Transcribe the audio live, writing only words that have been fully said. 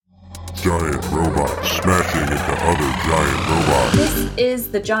Giant robots smashing into other giant robots. This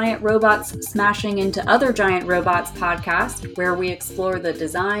is the Giant Robots Smashing into Other Giant Robots podcast, where we explore the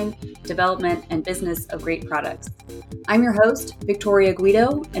design, development, and business of great products. I'm your host, Victoria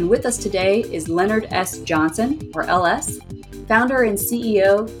Guido, and with us today is Leonard S. Johnson, or LS, founder and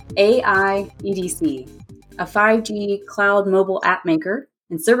CEO, AI EDC, a 5G cloud mobile app maker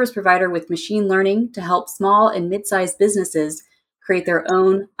and service provider with machine learning to help small and mid-sized businesses create their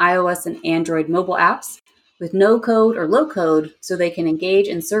own iOS and Android mobile apps with no code or low code so they can engage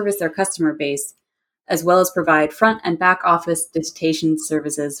and service their customer base, as well as provide front and back office digitation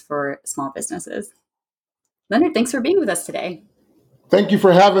services for small businesses. Leonard, thanks for being with us today. Thank you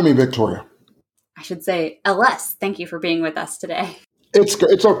for having me, Victoria. I should say, LS, thank you for being with us today. It's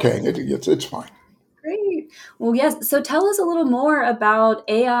okay. It's fine. Great. Well, yes. So tell us a little more about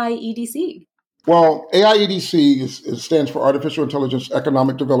AI EDC. Well, AI EDC stands for Artificial Intelligence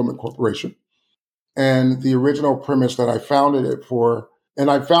Economic Development Corporation. And the original premise that I founded it for, and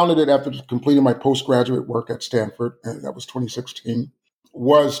I founded it after completing my postgraduate work at Stanford, and that was 2016,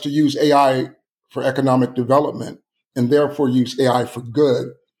 was to use AI for economic development and therefore use AI for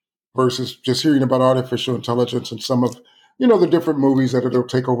good versus just hearing about artificial intelligence and some of, the different movies that it'll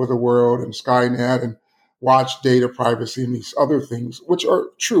take over the world and Skynet and watch data privacy and these other things, which are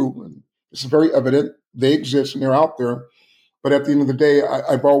true. And it's very evident. They exist and they're out there. But at the end of the day,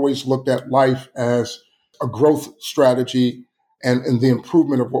 I've always looked at life as a growth strategy and the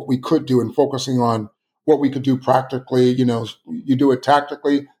improvement of what we could do and focusing on what we could do practically. You do it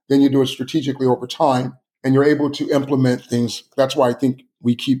tactically, then you do it strategically over time, and you're able to implement things. That's why I think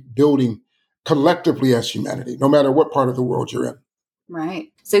we keep building collectively as humanity, no matter what part of the world you're in.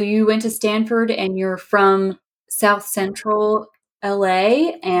 Right. So you went to Stanford and you're from South Central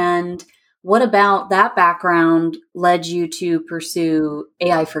LA. And what about that background led you to pursue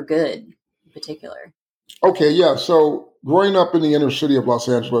AI for good in particular? Okay, yeah. So growing up in the inner city of Los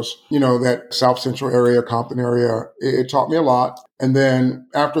Angeles, that South Central area, Compton area, it taught me a lot. And then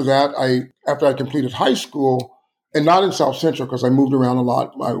after that, after I completed high school, and not in South Central because I moved around a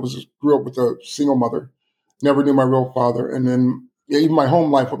lot. I grew up with a single mother, never knew my real father. And then even my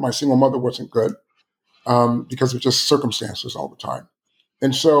home life with my single mother wasn't good because of just circumstances all the time.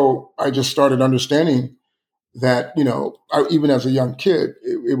 And so I just started understanding that, even as a young kid,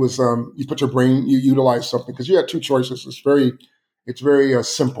 it was, you put your brain, you utilize something because you had two choices. It's very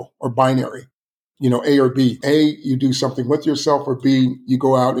simple or binary, A or B. A, you do something with yourself, or B, you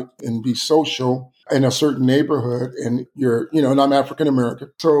go out and be social in a certain neighborhood and and I'm African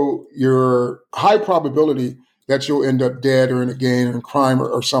American. So you're high probability that you'll end up dead or in a gang or in crime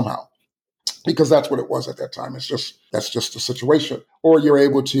or somehow. Because that's what it was at that time. That's just the situation. Or you're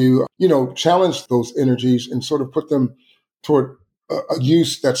able to, challenge those energies and sort of put them toward a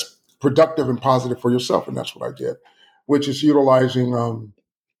use that's productive and positive for yourself. And that's what I did, which is utilizing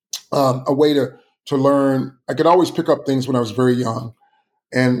a way to learn. I could always pick up things when I was very young.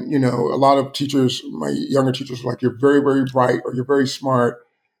 And, a lot of teachers, my younger teachers were like, you're very, very bright or you're very smart.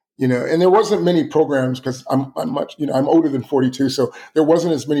 And there wasn't many programs because I'm older than 42, so there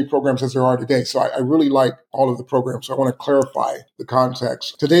wasn't as many programs as there are today. So I really like all of the programs. So I want to clarify the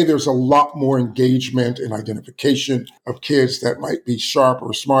context. Today, there's a lot more engagement and identification of kids that might be sharp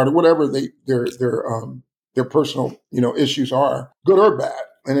or smart or whatever their personal, issues are, good or bad.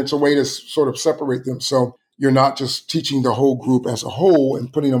 And it's a way to sort of separate them. So you're not just teaching the whole group as a whole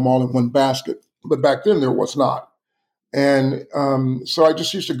and putting them all in one basket. But back then, there was not. And so I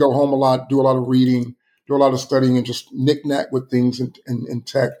just used to go home a lot, do a lot of reading, do a lot of studying, and just knick-knack with things in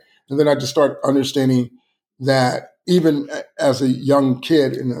tech. And then I just started understanding that even as a young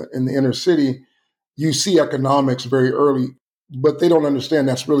kid in the inner city, you see economics very early, but they don't understand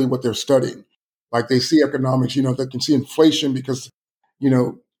that's really what they're studying. Like they see economics, they can see inflation because,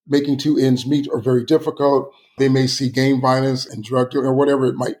 making two ends meet are very difficult. They may see gang violence and drug dealing or whatever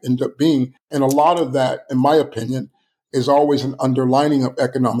it might end up being. And a lot of that, in my opinion, is always an underlining of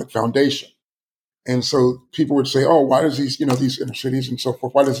economic foundation. And so people would say, oh, why does these inner cities and so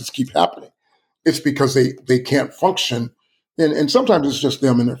forth, why does this keep happening? It's because they can't function. And sometimes it's just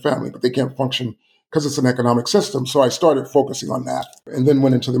them and their family, but they can't function because it's an economic system. So I started focusing on that and then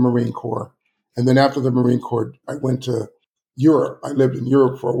went into the Marine Corps. And then after the Marine Corps, I went to Europe. I lived in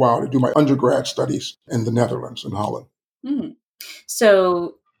Europe for a while to do my undergrad studies in the Netherlands, in Holland. Mm.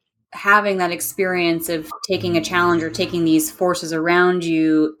 So having that experience of taking a challenge or taking these forces around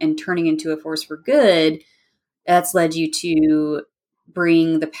you and turning into a force for good, that's led you to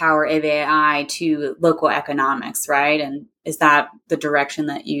bring the power of AI to local economics, right? And is that the direction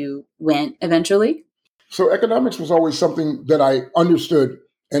that you went eventually? So economics was always something that I understood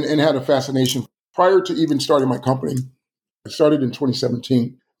and had a fascination. Prior to even starting my company, I started in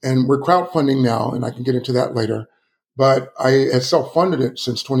 2017, and we're crowdfunding now, and I can get into that later. But I had self-funded it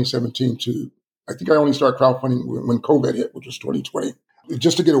since 2017 I think I only started crowdfunding when COVID hit, which was 2020,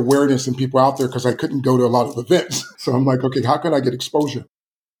 just to get awareness and people out there because I couldn't go to a lot of events. So I'm like, okay, how can I get exposure?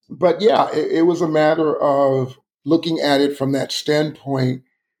 But yeah, it was a matter of looking at it from that standpoint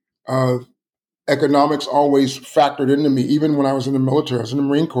of economics always factored into me. Even when I was in the military, I was in the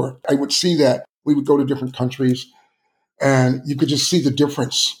Marine Corps, I would see that we would go to different countries and you could just see the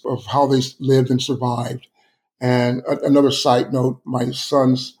difference of how they lived and survived. And another side note, my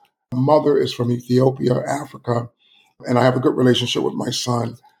son's mother is from Ethiopia, Africa, and I have a good relationship with my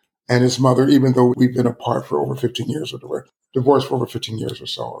son and his mother, even though we've been apart for over 15 years, or we're divorced for over 15 years or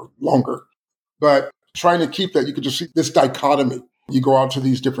so, or longer. But trying to keep that, you could just see this dichotomy. You go out to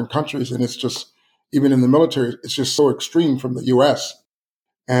these different countries and it's just, even in the military, it's just so extreme from the U.S.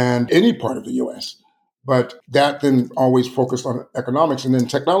 and any part of the U.S. But that then always focused on economics. And then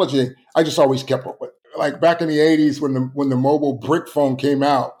technology, I just always kept up with. Like back in the 80s when the mobile brick phone came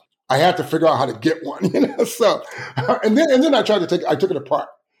out, I had to figure out how to get one, So, and then I took it apart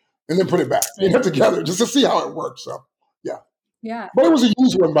and then put it back, together just to see how it works. So, yeah. Yeah. But it was a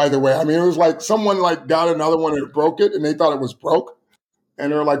used one, by the way. I mean, it was like someone got another one and broke it and they thought it was broke.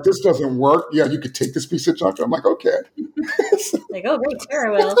 And they're like, this doesn't work. Yeah, you could take this piece of junk. I'm like, okay. Like, oh, great,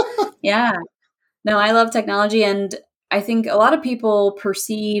 Tara will. Yeah. No, I love technology. And I think a lot of people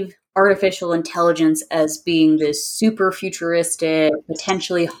perceive artificial intelligence as being this super futuristic,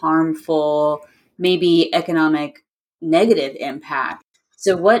 potentially harmful, maybe economic negative impact.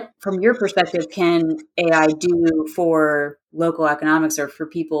 So what, from your perspective, can AI do for local economics or for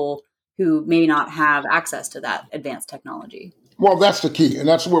people who may not have access to that advanced technology? Well, that's the key. And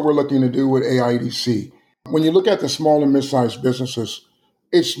that's what we're looking to do with AIDC. When you look at the small and mid-sized businesses,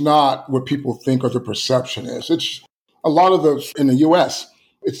 it's not what people think or the perception is. It's a lot of those in the U.S.,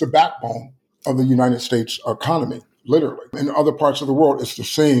 it's the backbone of the United States economy, literally. In other parts of the world, it's the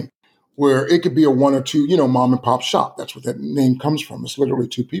same, where it could be a one or two, mom and pop shop. That's what that name comes from. It's literally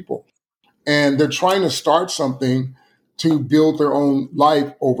two people. And they're trying to start something to build their own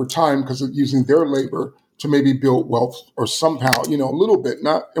life over time because of using their labor to maybe build wealth or somehow, a little bit.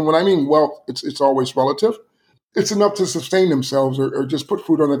 And when I mean wealth, it's always relative. It's enough to sustain themselves or just put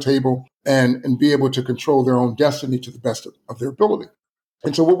food on the table and be able to control their own destiny to the best of their ability.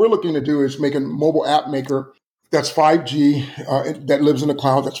 And so what we're looking to do is make a mobile app maker that's 5G, that lives in the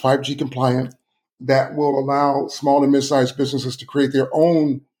cloud, that's 5G compliant, that will allow small and mid-sized businesses to create their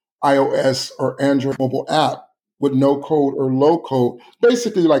own iOS or Android mobile app with no code or low code,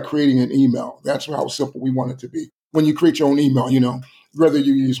 basically like creating an email. That's how simple we want it to be. When you create your own email, whether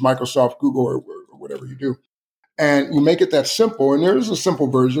you use Microsoft, Google, or whatever you do. And you make it that simple. And there is a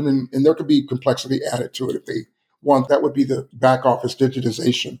simple version, and there could be complexity added to it if they want. That would be the back office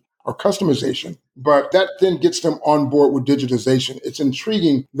digitization or customization. But that then gets them on board with digitization. It's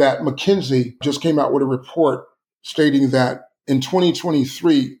intriguing that McKinsey just came out with a report stating that in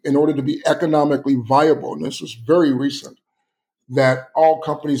 2023, in order to be economically viable, and this was very recent, that all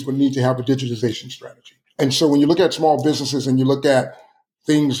companies would need to have a digitization strategy. And so when you look at small businesses and you look at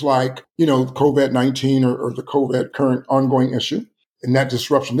things like, COVID-19 or the COVID current ongoing issue and that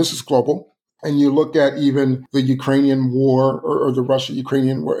disruption, this is global. And you look at even the Ukrainian war or the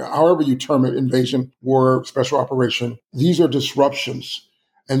Russia-Ukrainian war, however you term it, invasion, war, special operation, these are disruptions.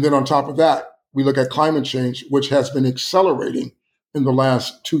 And then on top of that, we look at climate change, which has been accelerating in the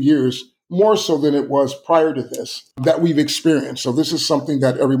last 2 years, more so than it was prior to this, that we've experienced. So this is something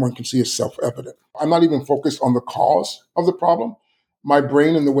that everyone can see as self-evident. I'm not even focused on the cause of the problem. My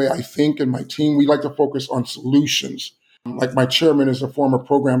brain and the way I think and my team, we like to focus on solutions. Like my chairman is a former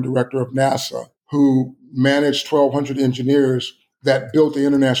program director of NASA who managed 1,200 engineers that built the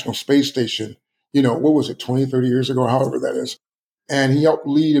International Space Station, what was it, 20, 30 years ago, however that is. And he helped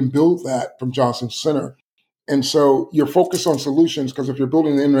lead and build that from Johnson Center. And so you're focused on solutions because if you're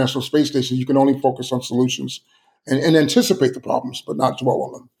building the International Space Station, you can only focus on solutions and anticipate the problems, but not dwell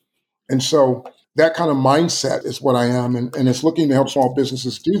on them. And so that kind of mindset is what I am. And it's looking to help small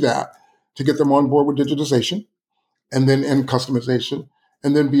businesses do that to get them on board with digitization and then in customization.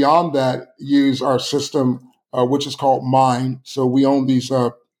 And then beyond that, use our system, which is called Mine. So we own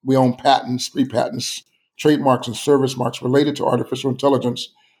we own patents, 3 patents, trademarks and service marks related to artificial intelligence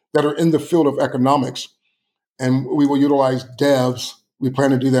that are in the field of economics. And we will utilize DEVs. We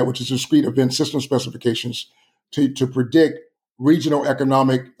plan to do that, which is discrete event system specifications to predict regional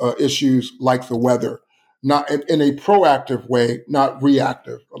economic issues like the weather. not in a proactive way, not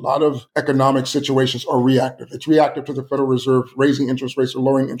reactive. A lot of economic situations are reactive. It's reactive to the Federal Reserve raising interest rates or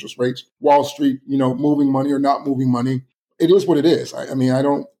lowering interest rates, Wall Street, moving money or not moving money. It is what it is. I mean, I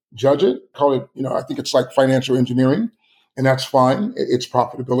don't judge it, call it, I think it's like financial engineering, and that's fine. It's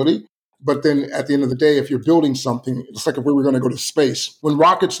profitability. But then at the end of the day, if you're building something, it's like if we were going to go to space. When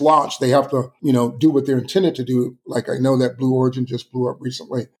rockets launch, they have to, do what they're intended to do. Like I know that Blue Origin just blew up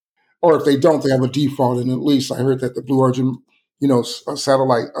recently. Or if they don't, they have a default. And at least I heard that the Blue Origin,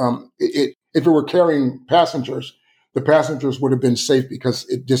 satellite, if it were carrying passengers, the passengers would have been safe because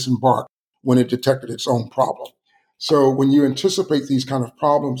it disembarked when it detected its own problem. So when you anticipate these kind of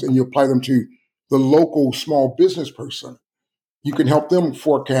problems and you apply them to the local small business person, you can help them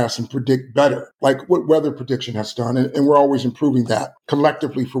forecast and predict better, like what weather prediction has done. And we're always improving that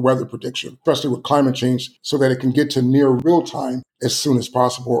collectively for weather prediction, especially with climate change, so that it can get to near real time as soon as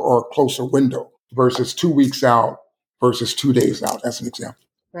possible or a closer window versus 2 weeks out versus 2 days out, as an example.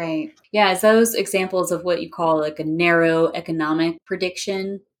 Right. Yeah. Is those examples of what you call like a narrow economic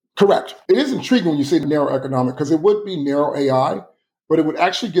prediction? Correct. It is intriguing when you say narrow economic because it would be narrow AI, but it would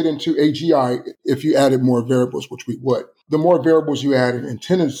actually get into AGI if you added more variables, which we would. The more variables you add in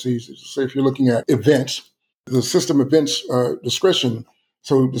tendencies, say if you're looking at events, the system events discretion,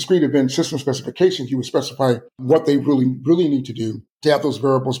 so discrete event system specifications, you would specify what they really, really need to do to have those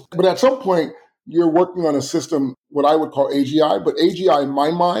variables. But at some point, you're working on a system, what I would call AGI, but AGI in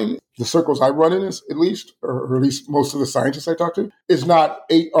my mind, the circles I run in is at least, or at least most of the scientists I talk to, is not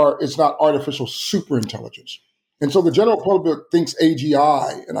artificial superintelligence. And so the general public thinks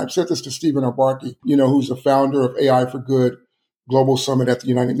AGI, and I've said this to Stephen Arbarki, who's the founder of AI for Good Global Summit at the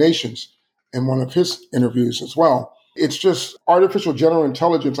United Nations, and one of his interviews as well. It's just artificial general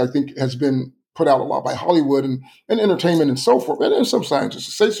intelligence, I think, has been put out a lot by Hollywood and entertainment and so forth. And some scientists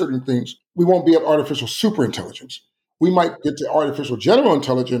to say certain things. We won't be at artificial superintelligence. We might get to artificial general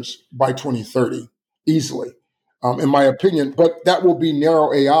intelligence by 2030 easily. In my opinion, but that will be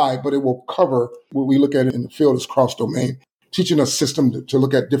narrow AI, but it will cover what we look at in the field as cross-domain, teaching a system to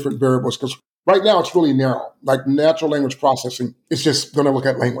look at different variables. Because right now it's really narrow, like natural language processing. It's just going to look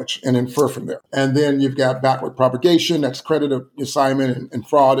at language and infer from there. And then you've got backward propagation, that's credit assignment and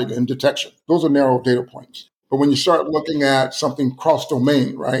fraud and detection. Those are narrow data points. But when you start looking at something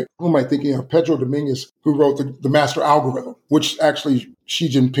cross-domain, right? Who am I thinking of? Pedro Dominguez, who wrote the master algorithm, which actually Xi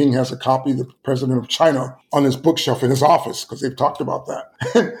Jinping has a copy, the president of China, on his bookshelf in his office because they've talked about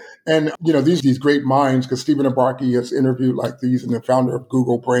that. And, these great minds, because Stephen Arbarki has interviewed like these and the founder of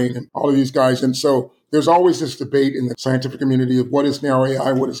Google Brain and all of these guys. And so there's always this debate in the scientific community of what is narrow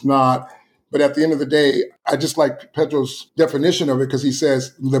AI, what is not. But at the end of the day, I just like Pedro's definition of it because he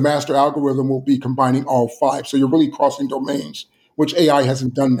says the master algorithm will be combining all five. So you're really crossing domains, which AI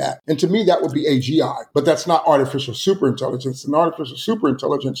hasn't done that. And to me, that would be AGI. But that's not artificial superintelligence. And artificial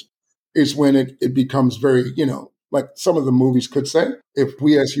superintelligence is when it becomes very, like some of the movies could say, if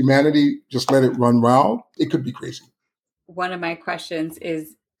we as humanity just let it run wild, it could be crazy. One of my questions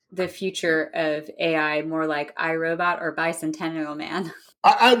is the future of AI more like iRobot or Bicentennial Man?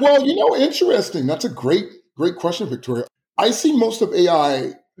 Interesting. That's a great question, Victoria. I see most of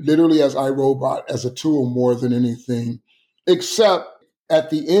AI literally as iRobot, as a tool more than anything, except at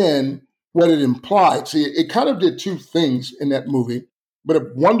the end, what it implied. See, it kind of did two things in that movie, but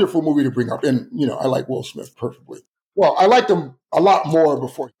a wonderful movie to bring up. And, I like Will Smith perfectly. Well, I liked him a lot more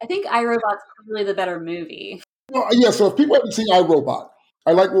before. I think iRobot's probably the better movie. Well, yeah, so if people haven't seen iRobot,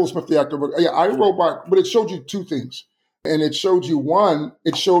 I like Will Smith, the actor, but yeah, iRobot, but it showed you two things. And it showed you, one,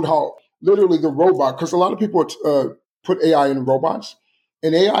 it showed how literally the robot, because a lot of people put AI in robots,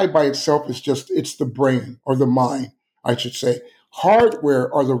 and AI by itself is it's the brain or the mind, I should say.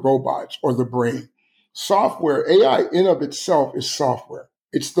 Hardware are the robots or the brain. Software, AI in of itself is software.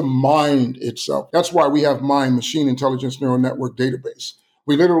 It's the mind itself. That's why we have MIND, Machine Intelligence Neural Network Database.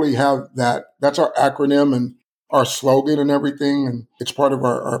 We literally have that. That's our acronym and our slogan and everything, and it's part of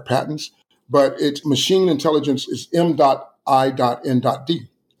our patents. But it's machine intelligence is M.I.N.D.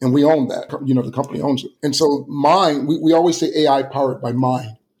 And we own that. The company owns it. And so mind, we always say AI powered by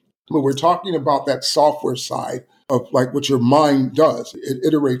mind. But we're talking about that software side of like what your mind does. It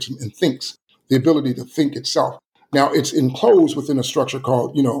iterates and thinks, the ability to think itself. Now, it's enclosed within a structure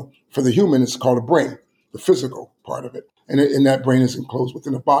called, for the human, it's called a brain, the physical part of it. And that brain is enclosed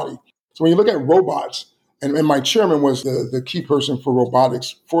within a body. So when you look at robots, and my chairman was the key person for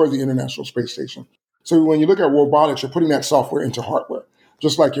robotics for the International Space Station. So when you look at robotics, you're putting that software into hardware,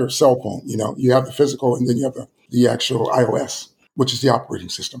 just like your cell phone. You have the physical and then you have the actual iOS, which is the operating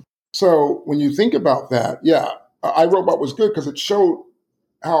system. So when you think about that, yeah, iRobot was good because it showed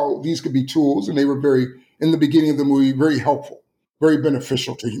how these could be tools, and they were very in the beginning of the movie, very helpful, very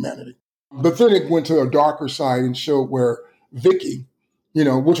beneficial to humanity. But then it went to a darker side and showed where Vicky,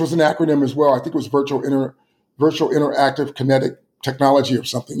 which was an acronym as well. I think it was virtual interactive kinetic technology or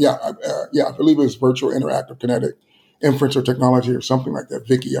something. I believe it was virtual interactive kinetic inference or technology or something like that.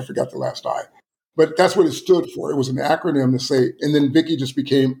 Vicky, I forgot the last I. But that's what it stood for. It was an acronym to say, and then Vicky just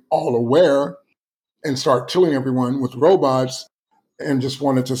became all aware and started killing everyone with robots and just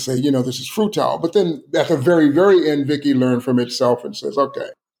wanted to say, this is futile. But then at the very, very end, Vicky learned from itself and says, okay,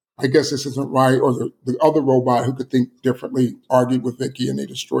 I guess this isn't right. Or the other robot who could think differently argued with Vicky and they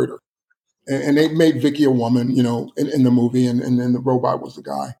destroyed her. And they made Vicky a woman, in the movie, and then the robot was the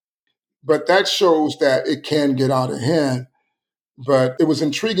guy. But that shows that it can get out of hand. But it was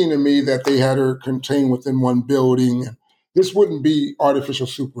intriguing to me that they had her contained within one building. This wouldn't be artificial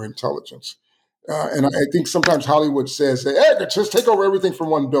superintelligence. And I think sometimes Hollywood says, hey, just take over everything from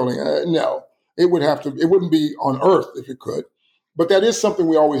one building. No, it wouldn't be on Earth if it could. But that is something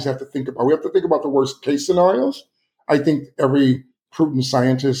we always have to think about. We have to think about the worst case scenarios. I think every prudent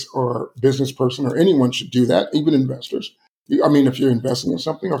scientist or business person or anyone should do that, even investors. If you're investing in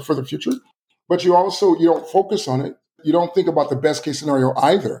something or for the future. But you don't focus on it. You don't think about the best case scenario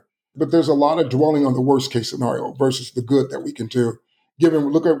either. But there's a lot of dwelling on the worst case scenario versus the good that we can do.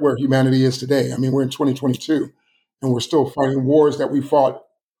 Look at where humanity is today. We're in 2022 and we're still fighting wars that we fought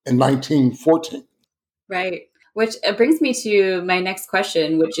in 1914. Right. Which brings me to my next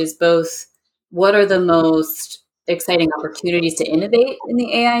question, which is both what are the most exciting opportunities to innovate in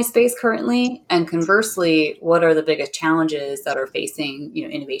the AI space currently? And conversely, what are the biggest challenges that are facing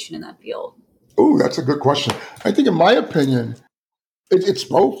innovation in that field? Oh, that's a good question. I think in my opinion, it's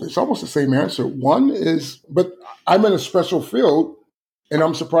both. It's almost the same answer. One is, but I'm in a special field and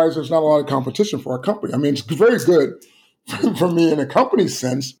I'm surprised there's not a lot of competition for our company. It's very good for me in a company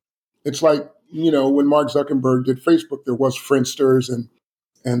sense. It's like, when Mark Zuckerberg did Facebook, there was Friendsters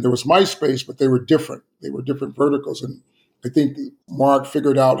and there was MySpace, but they were different. They were different verticals. And I think Mark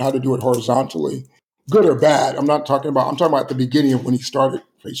figured out how to do it horizontally, good or bad. I'm talking about the beginning of when he started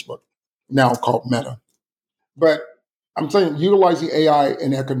Facebook, now called Meta. But I'm saying utilizing AI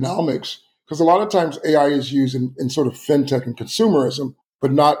in economics, because a lot of times AI is used in sort of fintech and consumerism,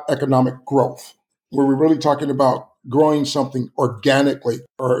 but not economic growth, where we're really talking about growing something organically,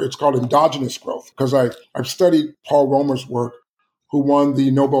 or it's called endogenous growth. Because I've studied Paul Romer's work, who won the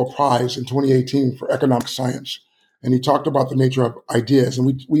Nobel Prize in 2018 for economic science. And he talked about the nature of ideas.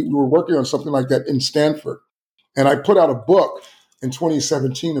 And we were working on something like that in Stanford. And I put out a book in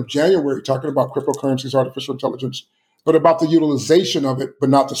 2017 of January talking about cryptocurrencies, artificial intelligence, but about the utilization of it, but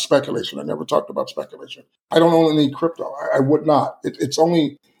not the speculation. I never talked about speculation. I don't own any crypto. I would not. It's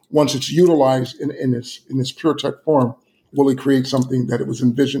only once it's utilized in its pure tech form will it create something that it was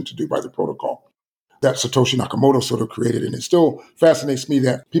envisioned to do by the protocol that Satoshi Nakamoto sort of created. And it still fascinates me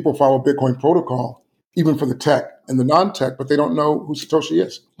that people follow Bitcoin protocol, even for the tech and the non-tech, but they don't know who Satoshi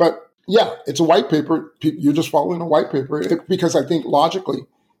is. But yeah, it's a white paper. You're just following a white paper because I think logically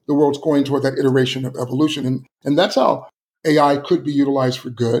the world's going toward that iteration of evolution. And that's how AI could be utilized for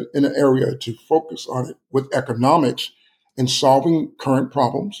good in an area to focus on it with economics and solving current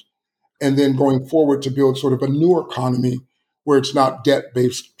problems. And then going forward to build sort of a new economy where it's not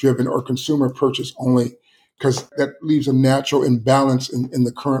debt-based driven or consumer purchase only, because that leaves a natural imbalance in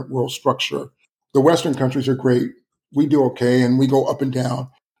the current world structure. The Western countries are great. We do okay and we go up and down.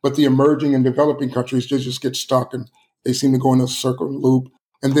 But the emerging and developing countries, they just get stuck and they seem to go in a circle and loop.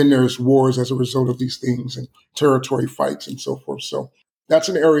 And then there's wars as a result of these things and territory fights and so forth. So that's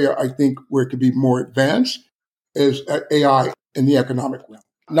an area I think where it could be more advanced is AI in the economic realm.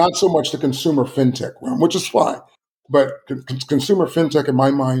 Not so much the consumer fintech realm, which is fine. But consumer fintech in my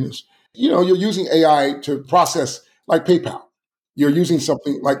mind is, you're using AI to process like PayPal. You're using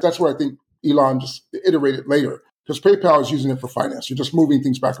something like, that's where I think Elon just iterated later, because PayPal is using it for finance. You're just moving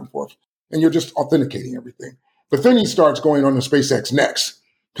things back and forth and you're just authenticating everything. But then he starts going on to SpaceX next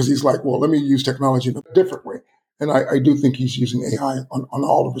because he's like, well, let me use technology in a different way. And I do think he's using AI on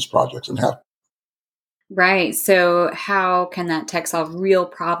all of his projects and have. Right. So how can that tech solve real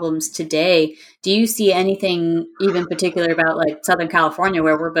problems today? Do you see anything even particular about like Southern California,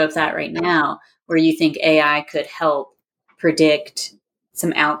 where we're both at right now, where you think AI could help predict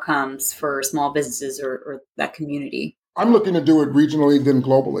some outcomes for small businesses or that community? I'm looking to do it regionally, then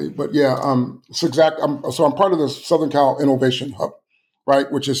globally. But yeah, I'm part of the Southern Cal Innovation Hub,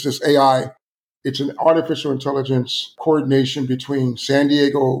 right, which is just AI. It's an artificial intelligence coordination between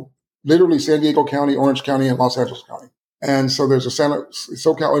literally San Diego County, Orange County, and Los Angeles County. And so there's a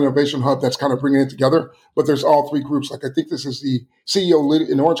SoCal Innovation Hub that's kind of bringing it together, but there's all three groups. Like I think this is the CEO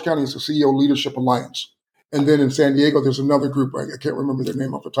in Orange County is the CEO Leadership Alliance. And then in San Diego, there's another group. I can't remember their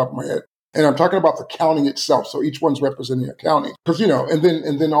name off the top of my head. And I'm talking about the county itself. So each one's representing a county. Because,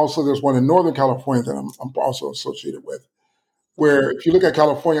 and then also there's one in Northern California that I'm also associated with, where if you look at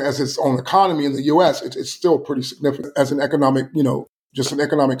California as its own economy in the U.S., it's still pretty significant as an economic, just an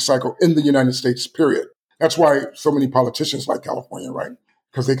economic cycle in the United States, period. That's why so many politicians like California, right?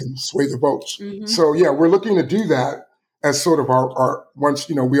 Because they can sway the votes. Mm-hmm. So, yeah, we're looking to do that as sort of our once,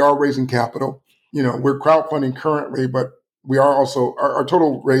 we are raising capital. We're crowdfunding currently, but we are also, our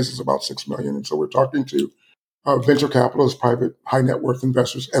total raise is about $6 million. And so we're talking to venture capitalists, private high net worth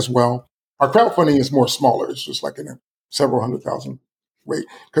investors as well. Our crowdfunding is more smaller. It's just like in a several $100,000 rate,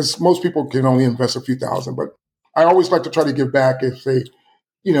 because most people can only invest a few thousand. But I always like to try to give back if they,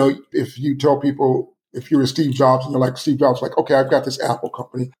 if you tell people, if you're a Steve Jobs and you're like Steve Jobs, like, okay, I've got this Apple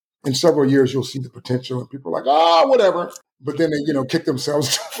company. In several years, you'll see the potential. And people are like, whatever. But then they, kick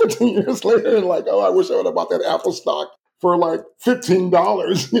themselves 15 years later and like, I wish I would have bought that Apple stock for like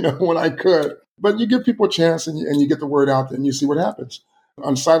 $15, when I could. But you give people a chance and you get the word out there and you see what happens.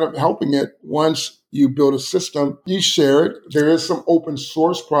 On side of helping it, once you build a system, you share it. There is some open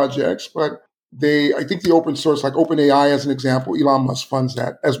source projects, but I think the open source, like OpenAI as an example, Elon Musk funds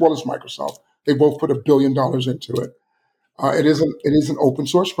that, as well as Microsoft. They both put $1 billion into it. It is an open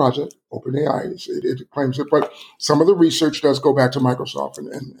source project. OpenAI, it claims it, but some of the research does go back to Microsoft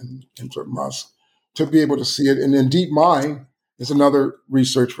and to Musk to be able to see it. And then DeepMind is another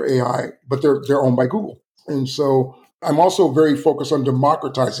research for AI, but they're owned by Google. And so I'm also very focused on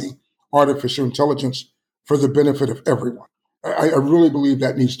democratizing artificial intelligence for the benefit of everyone. I really believe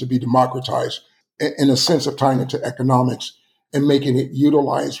that needs to be democratized in a sense of tying it to economics and making it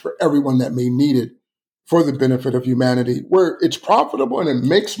utilized for everyone that may need it for the benefit of humanity, where it's profitable and it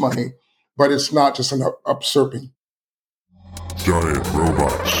makes money, but it's not just an usurping. Giant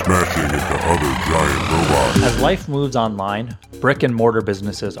robots smashing into other giant robots. As life moves online, brick and mortar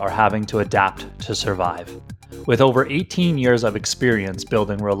businesses are having to adapt to survive. With over 18 years of experience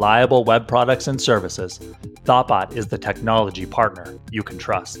building reliable web products and services, Thoughtbot is the technology partner you can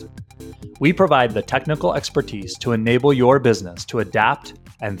trust. We provide the technical expertise to enable your business to adapt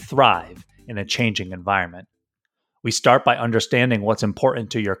and thrive in a changing environment. We start by understanding what's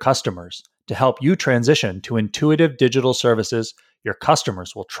important to your customers to help you transition to intuitive digital services your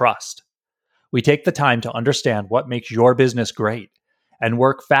customers will trust. We take the time to understand what makes your business great and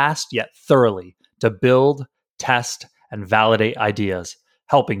work fast yet thoroughly to build, test, and validate ideas,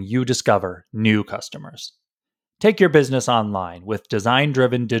 helping you discover new customers. Take your business online with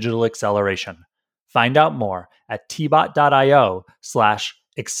design-driven digital acceleration. Find out more at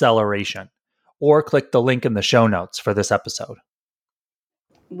tbot.io/acceleration or click the link in the show notes for this episode.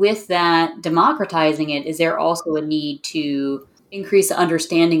 With that, democratizing it, is there also a need to increase the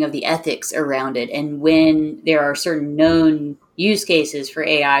understanding of the ethics around it? And when there are certain known use cases for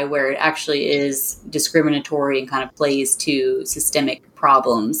AI where it actually is discriminatory and kind of plays to systemic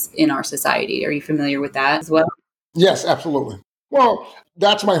problems in our society. Are you familiar with that as well? Yes, absolutely. Well,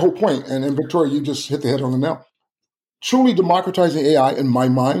 that's my whole point. And Victoria, you just hit the head on the nail. Truly democratizing AI in my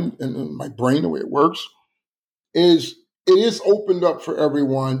mind and in my brain, the way it works, is it is opened up for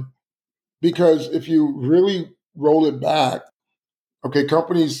everyone, because if you really roll it back, okay,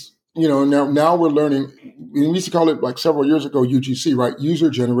 companies, now we're learning, we used to call it like several years ago, UGC, right?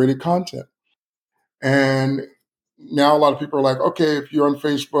 User-generated content. And now a lot of people are like, okay, if you're on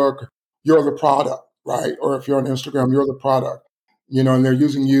Facebook, you're the product, right? Or if you're on Instagram, you're the product, and they're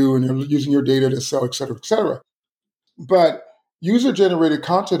using you and they're using your data to sell, et cetera, et cetera. But user-generated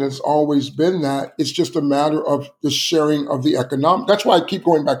content has always been that. It's just a matter of the sharing of the economic. That's why I keep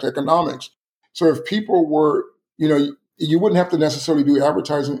going back to economics. So if people were, you wouldn't have to necessarily do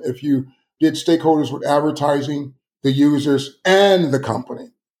advertising if you did stakeholders with advertising, the users, and the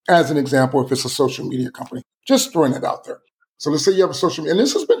company. As an example, if it's a social media company, just throwing it out there. So let's say you have a social media, and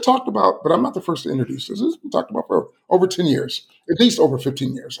this has been talked about, but I'm not the first to introduce this. This has been talked about for over 10 years, at least over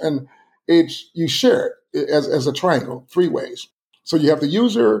 15 years. And you share it as a triangle, 3 ways. So you have the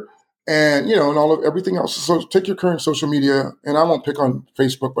user and, and all of everything else. So take your current social media, and I won't pick on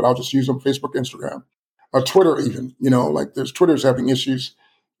Facebook, but I'll just use them, Facebook, Instagram, Twitter even, like there's Twitter's having issues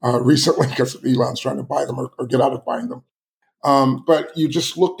recently because Elon's trying to buy them or get out of buying them. But you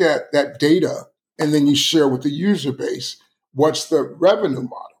just look at that data and then you share with the user base, what's the revenue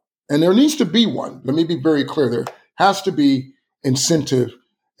model? And there needs to be one. Let me be very clear. There has to be incentive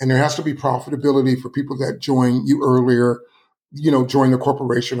and there has to be profitability for people that join you earlier, join the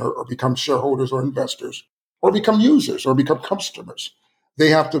corporation or become shareholders or investors or become users or become customers. They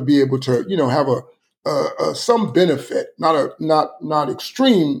have to be able to, have some benefit, not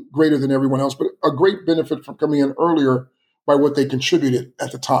extreme greater than everyone else, but a great benefit from coming in earlier by what they contributed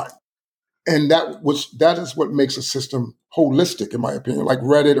at the time. And that is what makes a system holistic, in my opinion, like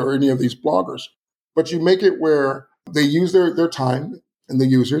Reddit or any of these bloggers. But you make it where they use their time and the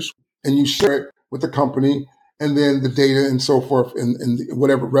users, and you share it with the company, and then the data and so forth, and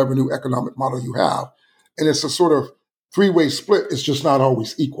whatever revenue economic model you have. And it's a sort of three-way split. It's just not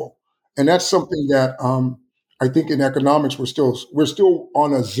always equal. And that's something that I think in economics we're still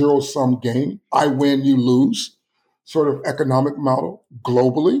on a zero-sum game. I win, you lose, sort of economic model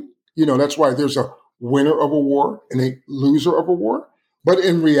globally. That's why there's a winner of a war and a loser of a war. But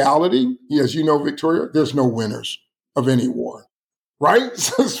in reality, as you know, Victoria, there's no winners of any war, right?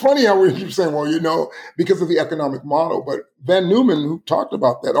 So it's funny how we keep saying, well, because of the economic model. But Van Neumann, who talked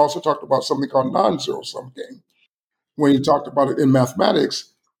about that, also talked about something called non-zero-sum game. When he talked about it in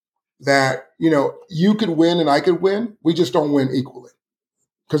mathematics, that, you could win and I could win. We just don't win equally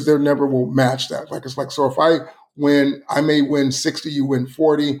because there never will match that. So if I win, I may win 60, you win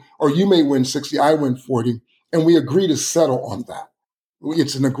 40, or you may win 60, I win 40. And we agree to settle on that.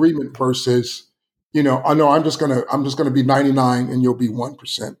 It's an agreement versus, I know I'm just going to be 99 and you'll be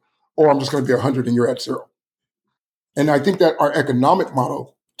 1%, or I'm just going to be 100 and you're at 0. And I think that our economic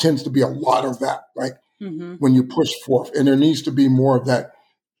model tends to be a lot of that, like when you push forth, and there needs to be more of that.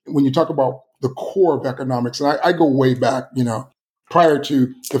 When you talk about the core of economics, and I go way back, prior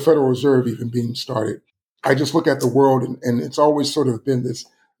to the Federal Reserve even being started, I just look at the world and it's always sort of been this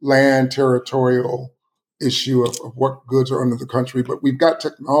land territorial issue of what goods are under the country. But we've got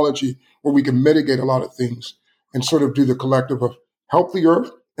technology where we can mitigate a lot of things and sort of do the collective of help the earth.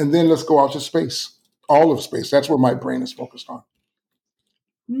 And then let's go out to space, all of space. That's where my brain is focused on.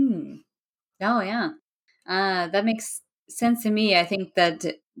 Oh, yeah. That makes sense to me. I think that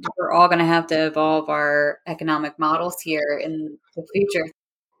we're all going to have to evolve our economic models here in the future.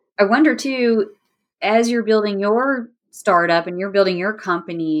 I wonder too, as you're building your startup and you're building your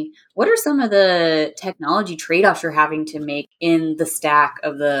company, what are some of the technology trade-offs you're having to make in the stack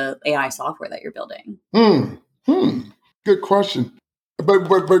of the AI software that you're building? Good question.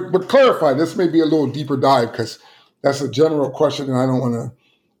 But clarify, this may be a little deeper dive because that's a general question and I don't want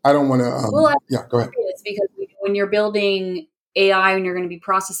to, yeah, go ahead. It's because when you're building AI and you're going to be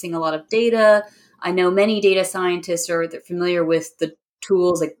processing a lot of data, I know many data scientists are familiar with the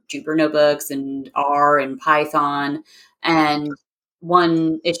tools like Jupyter Notebooks and R and Python. And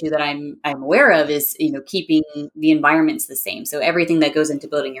one issue that I'm aware of is, keeping the environments the same. So everything that goes into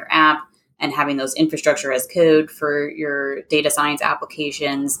building your app and having those infrastructure as code for your data science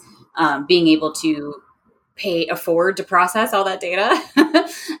applications, being able to afford to process all that data.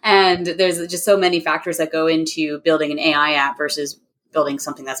 And there's just so many factors that go into building an AI app versus building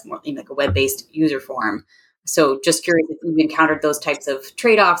something that's more like a web-based user form. So just curious if you've encountered those types of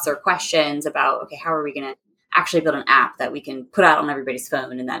trade-offs or questions about, okay, how are we going to actually build an app that we can put out on everybody's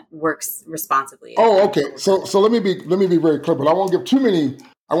phone and that works responsibly? Oh, okay. So let me be very clear, but I won't give too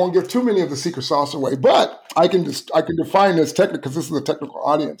many of the secret sauce away, but I can define this technically because this is a technical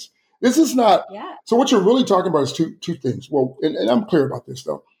audience. This is not. Yeah. So what you're really talking about is two things. Well, and I'm clear about this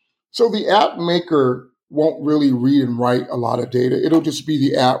though. So the app maker won't really read and write a lot of data. It'll just be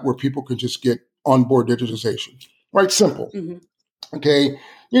the app where people can just get onboard digitization, right? Simple. Okay.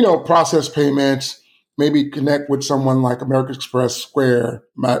 Process payments, maybe connect with someone like American Express, Square,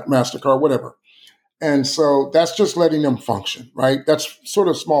 MasterCard, whatever. And so that's just letting them function, right? That's sort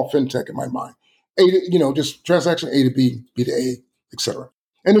of small fintech in my mind. Just transaction A to B, B to A, et cetera.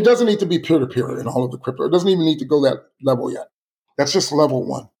 And it doesn't need to be peer-to-peer in all of the crypto. It doesn't even need to go that level yet. That's just level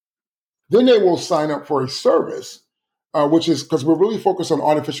one. Then they will sign up for a service, which is because we're really focused on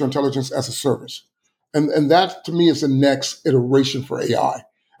artificial intelligence as a service. And that, to me, is the next iteration for AI.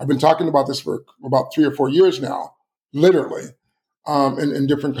 I've been talking about this for about 3 or 4 years now, literally, in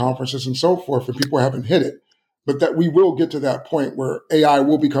different conferences and so forth, and people haven't hit it. But that we will get to that point where AI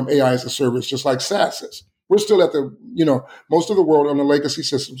will become AI as a service, just like SaaS is. We're still at most of the world on the legacy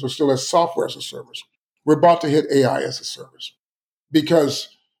systems are still at software as a service. We're about to hit AI as a service because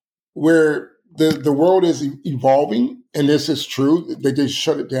where the world is evolving, and this is true, they just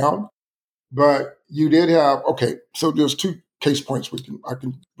shut it down. But you did have, so there's 2 case points I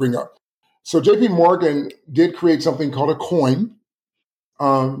can bring up. So JP Morgan did create something called a coin,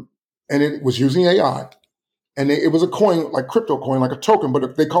 and it was using AI. And it was a coin, like crypto coin, like a token,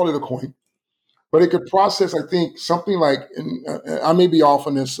 but they called it a coin. But it could process, I think, something like, I may be off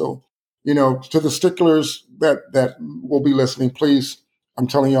on this, so, to the sticklers that will be listening, please, I'm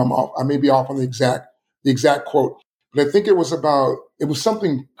telling you I'm off. I may be off on the exact quote. But I think it was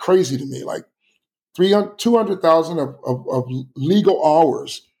something crazy to me, like 200,000 of legal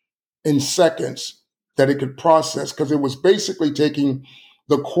hours in seconds that it could process, because it was basically taking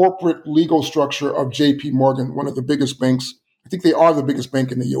the corporate legal structure of JP Morgan, one of the biggest banks. I think they are the biggest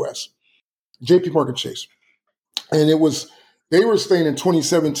bank in the US, JP Morgan Chase. And they were saying in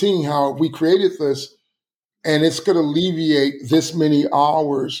 2017 how we created this and it's going to alleviate this many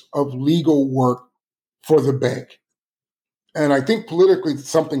hours of legal work for the bank. And I think politically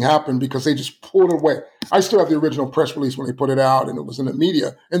something happened because they just pulled it away. I still have the original press release when they put it out and it was in the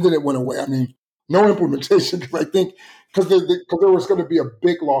media, and then it went away. I mean, no implementation, because I think because there was going to be a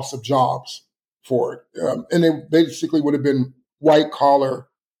big loss of jobs for it. And they basically would have been white collar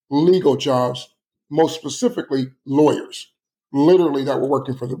legal jobs, most specifically lawyers, literally that were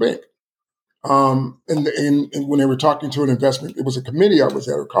working for the bank. And when they were talking to an investment, it was a committee I was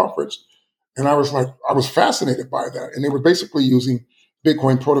at, a conference. And I was fascinated by that. And they were basically using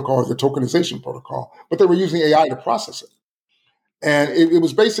Bitcoin protocol as a tokenization protocol, but they were using AI to process it. And it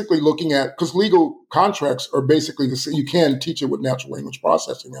was basically looking at, because legal contracts are basically the same, you can teach it with natural language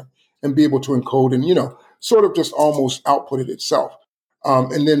processing and be able to encode and, sort of just almost output it itself,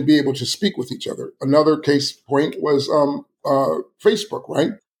 and then be able to speak with each other. Another case point was Facebook,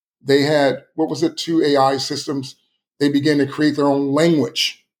 right? They had, 2 AI systems. They began to create their own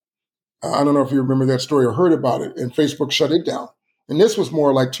language. I don't know if you remember that story or heard about it, and Facebook shut it down. And this was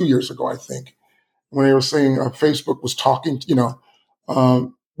more like 2 years ago, I think, when they were saying Facebook was talking,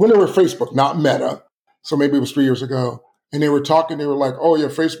 when they were Facebook, not Meta. So maybe it was 3 years ago. And they were talking, they were like, oh yeah,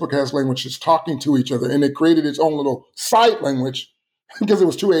 Facebook has language, it's talking to each other. And they created its own little side language because it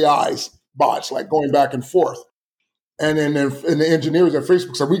was 2 AIs, bots, like going back and forth. And then the engineers at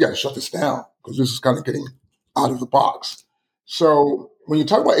Facebook said, we got to shut this down because this is kind of getting out of the box. So when you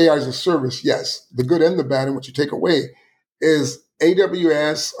talk about AI as a service, yes, the good and the bad, and what you take away is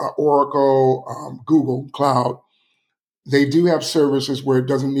AWS, Oracle, Google Cloud. They do have services where it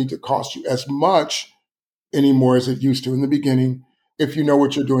doesn't need to cost you as much anymore as it used to in the beginning, if you know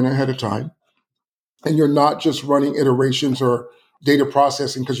what you're doing ahead of time. And you're not just running iterations or data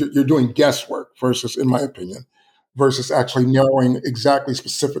processing, because you're doing guesswork versus, in my opinion, versus actually narrowing exactly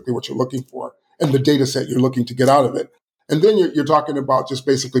specifically what you're looking for and the data set you're looking to get out of it. And then you're talking about just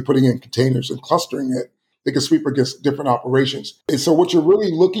basically putting in containers and clustering it. They can sweep against different operations. And so what you're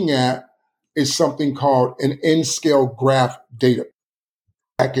really looking at is something called an N-scale graph data.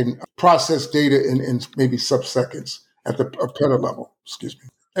 I can process data in maybe sub-seconds at the peta level, excuse me.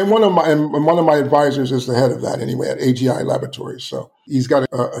 And one of my advisors is the head of that anyway at AGI Laboratories. So he's got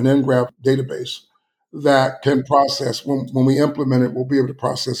an ngraph database that can process, when we implement it, we'll be able to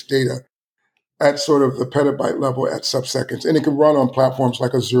process data at sort of the petabyte level at sub-seconds. And it can run on platforms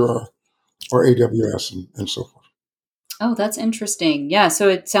like Azure or AWS and so forth. Oh, that's interesting. Yeah. So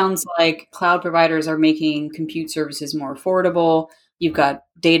it sounds like cloud providers are making compute services more affordable. You've got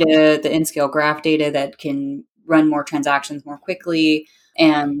data, the N-scale graph data that can run more transactions more quickly.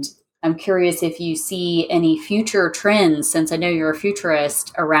 And I'm curious if you see any future trends, since I know you're a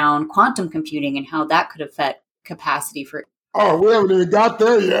futurist, around quantum computing and how that could affect capacity for. Oh, we haven't even got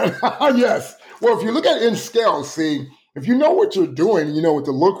there yet. Yes. Well, if you look at N-scale, see, if you know what you're doing, you know what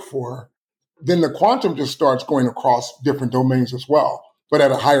to look for, then the quantum just starts going across different domains as well, but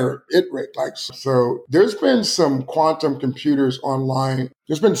at a higher bit rate. So there's been some quantum computers online.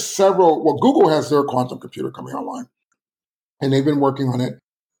 There's been several. Well, Google has their quantum computer coming online, and they've been working on it.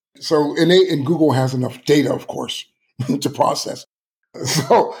 So, and Google has enough data, of course, to process.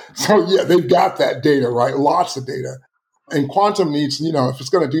 So yeah, they've got that data, right? Lots of data. And quantum needs, if it's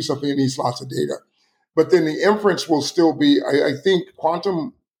going to do something, it needs lots of data. But then the inference will still be, I think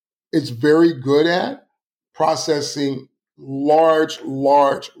quantum is very good at processing large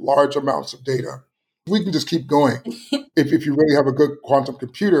amounts of data. We can just keep going if you really have a good quantum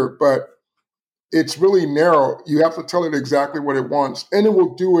computer, but it's really narrow. You have to tell it exactly what it wants, and it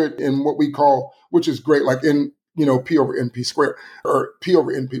will do it in what we call, which is great, like in, P over NP squared, or P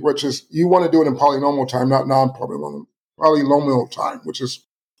over NP, which is, you want to do it in polynomial time, not polynomial time, which is,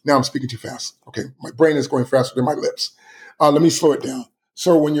 now I'm speaking too fast. Okay, my brain is going faster than my lips. Let me slow it down.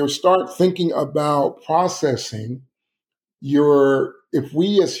 So when you start thinking about processing, if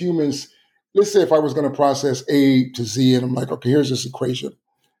we as humans, let's say if I was going to process A to Z, and I'm like, okay, here's this equation.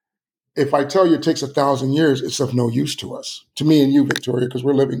 If I tell you it takes 1,000 years, it's of no use to us, to me and you, Victoria, because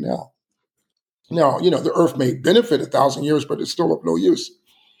we're living now. Now, the Earth may benefit 1,000 years, but it's still of no use.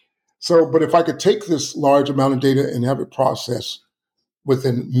 So, but if I could take this large amount of data and have it processed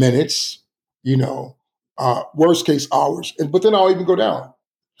within minutes, worst case hours, but then I'll even go down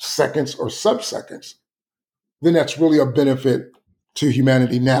seconds or sub-seconds, then that's really a benefit to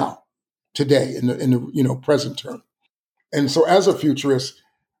humanity now. today in the present term. And so as a futurist,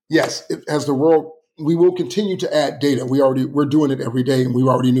 yes, as the world, we will continue to add data. We're doing it every day, and we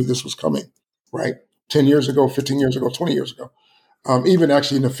already knew this was coming, right? 10 years ago, 15 years ago, 20 years ago. Even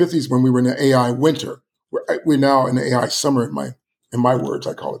actually in the 50s when we were in the AI winter, we're now in the AI summer in my words,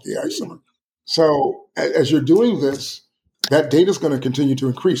 I call it the AI summer. So as you're doing this, that data is going to continue to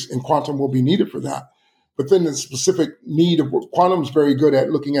increase, and quantum will be needed for that. But then the specific need of quantum is very good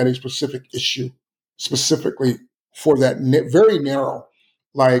at looking at a specific issue, specifically for that very narrow,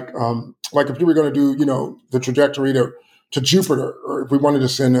 like if you were going to do, the trajectory to Jupiter, or if we wanted to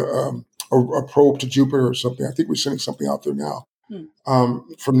send a probe to Jupiter or something. I think we're sending something out there now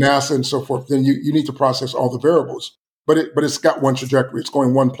from NASA and so forth. Then you need to process all the variables, but it's got one trajectory. It's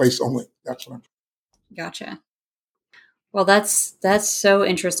going one place only. That's what I'm. Gotcha. Well, that's so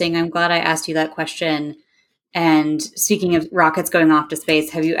interesting. I'm glad I asked you that question. And speaking of rockets going off to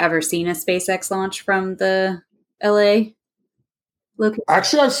space, have you ever seen a SpaceX launch from the LA location?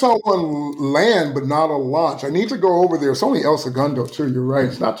 Actually, I saw one land, but not a launch. I need to go over there. It's only El Segundo, too. You're right.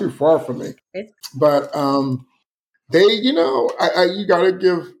 It's not too far from me. But they, you got to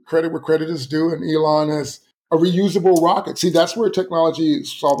give credit where credit is due. And Elon has a reusable rocket. See, that's where technology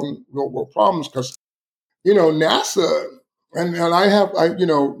is solving real world problems because, NASA, and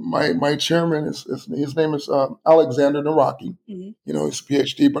my chairman, his name is Alexander Naraki. Mm-hmm. He's a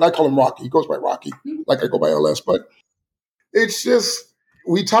PhD, but I call him Rocky. He goes by Rocky, like I go by LS. But it's just,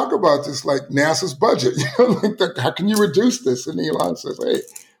 we talk about this like NASA's budget. How can you reduce this? And Elon says, hey,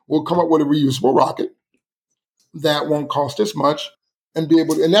 we'll come up with a reusable rocket that won't cost as much and be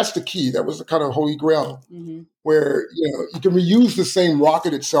able to, and that's the key. That was the kind of holy grail where, you can reuse the same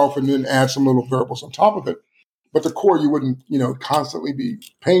rocket itself and then add some little variables on top of it. But the core you wouldn't, constantly be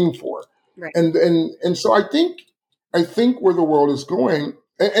paying for. Right. And so I think where the world is going,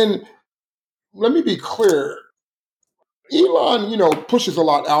 and let me be clear, Elon, pushes a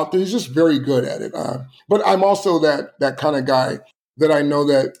lot out there. He's just very good at it. But I'm also that kind of guy that I know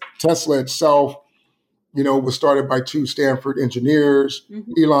that Tesla itself, was started by two Stanford engineers.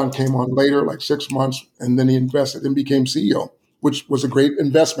 Mm-hmm. Elon came on later, like 6 months, and then he invested and became CEO, which was a great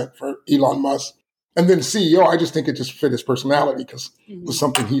investment for Elon Musk. And then CEO, I just think it just fit his personality because it was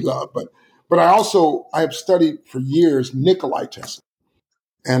something he loved. But I have studied for years Nikolai Tesla,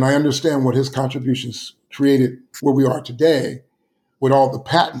 and I understand what his contributions created where we are today with all the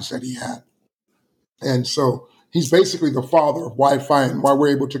patents that he had. And so he's basically the father of Wi-Fi and why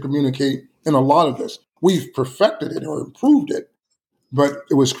we're able to communicate in a lot of this. We've perfected it or improved it, but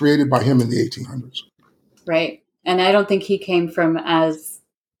it was created by him in the 1800s. Right. And I don't think he came from as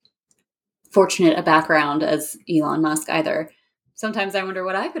fortunate a background as Elon Musk either. Sometimes I wonder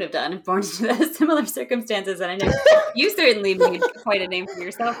what I could have done if born into similar circumstances. And I know you certainly made quite a name for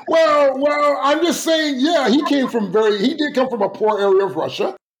yourself. Well, I'm just saying, yeah, he did come from a poor area of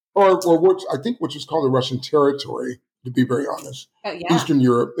Russia, or which is called the Russian territory, to be very honest. Oh, yeah. Eastern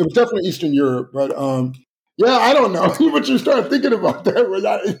Europe. It was definitely Eastern Europe, but yeah, I don't know. But you start thinking about that.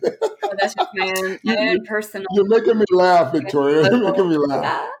 That's just my own personal. You're making me laugh, Victoria. You're making me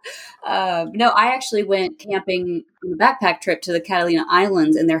laugh. No, I actually went camping on a backpack trip to the Catalina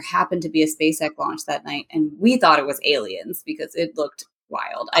Islands, and there happened to be a SpaceX launch that night, and we thought it was aliens because it looked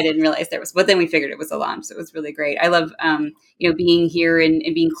wild. I didn't realize there was, but then we figured it was a launch, so it was really great. I love, being here and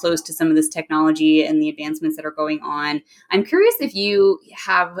being close to some of this technology and the advancements that are going on. I'm curious if you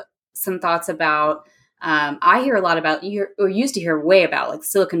have some thoughts about. I hear a lot about, or used to hear way about, like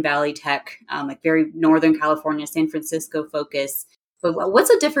Silicon Valley tech, like very Northern California, San Francisco focus. But what's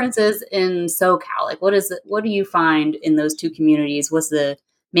the differences in SoCal? Like, what do you find in those two communities?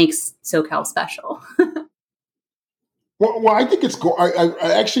 Makes SoCal special? Well, I think it's cool. I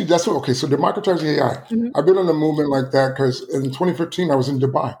actually, that's what, okay. So democratizing AI. Mm-hmm. I've been on a movement like that because in 2015, I was in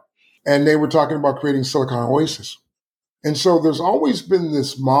Dubai and they were talking about creating Silicon Oasis. And so there's always been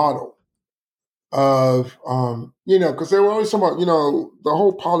this model of, because they were always talking about, the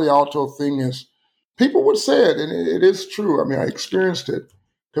whole Palo Alto thing is, people would say it, and it is true. I mean, I experienced it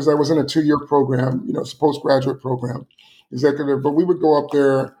because I was in a 2-year program, it's a postgraduate program, executive, but we would go up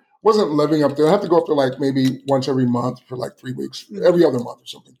there, wasn't living up there. I have to go up there like maybe once every month for like 3 weeks, every other month or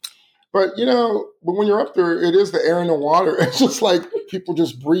something. But, but when you're up there, it is the air and the water. It's just like people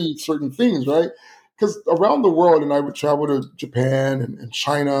just breathe certain things, right? Because around the world, and I would travel to Japan and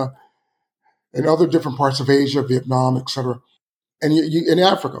China, and other different parts of Asia, Vietnam, et cetera, and you in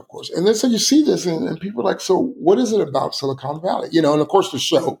Africa, of course. And then so you see this, and people are like, so what is it about Silicon Valley? And of course the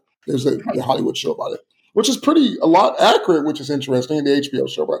show, there's the Hollywood show about it, which is a lot accurate, which is interesting, the HBO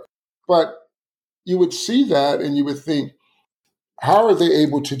show. But you would see that, and you would think, how are they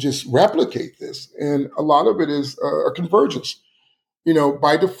able to just replicate this? And a lot of it is a convergence.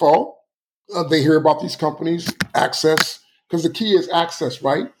 By default, they hear about these companies, access, because the key is access,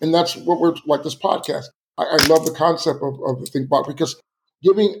 right? And that's what we're like this podcast. I love the concept of the Think About, because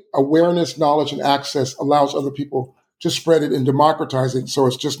giving awareness, knowledge, and access allows other people to spread it and democratize it. So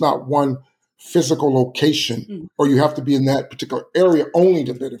it's just not one physical location, or you have to be in that particular area only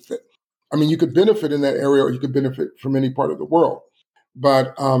to benefit. I mean, you could benefit in that area, or you could benefit from any part of the world.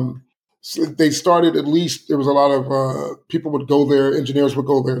 But so they started, at least there was a lot of people would go there, engineers would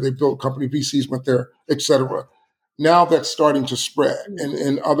go there, they built company, VCs went there, etc. Now that's starting to spread,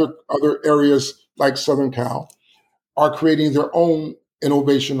 and other areas like Southern Cal are creating their own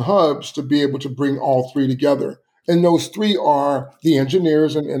innovation hubs to be able to bring all three together. And those three are the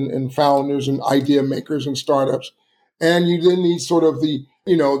engineers and founders and idea makers and startups. And you then need sort of the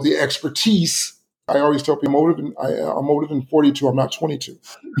expertise. I always tell people I'm older than 42. I'm not 22.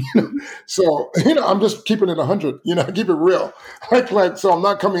 So, I'm just keeping it 100, I keep it real. So I'm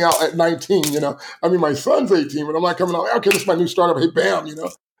not coming out at 19, I mean, my son's 18, but I'm not coming out, okay, this is my new startup. Hey, bam,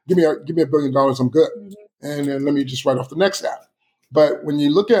 give me $1 billion. I'm good. And then let me just write off the next app. But when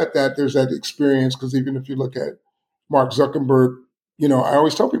you look at that, there's that experience, because even if you look at Mark Zuckerberg, I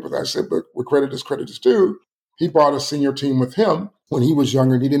always tell people that. I said, but with credit is due. He brought a senior team with him when he was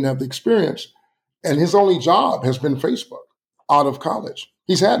younger and he didn't have the experience. And his only job has been Facebook out of college.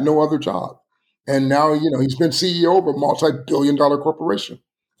 He's had no other job. And now, he's been CEO of a multi-billion-dollar corporation.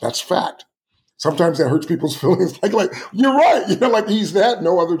 That's fact. Sometimes that hurts people's feelings. Like you're right. He's had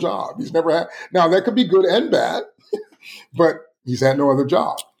no other job. He's never had. Now, that could be good and bad, but he's had no other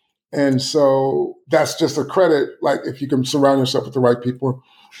job. And so that's just a credit. Like, if you can surround yourself with the right people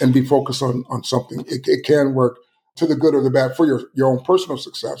and be focused on something, it can work to the good or the bad for your own personal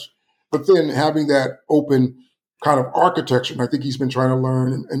success. But then having that open kind of architecture, and I think he's been trying to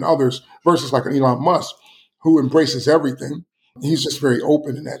learn, and others, versus like an Elon Musk, who embraces everything. He's just very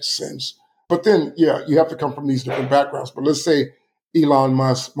open in that sense. But then, you have to come from these different backgrounds. But let's say Elon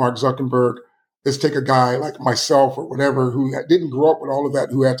Musk, Mark Zuckerberg, let's take a guy like myself or whatever who didn't grow up with all of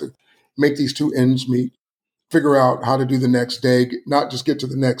that, who had to make these two ends meet, figure out how to do the next day, not just get to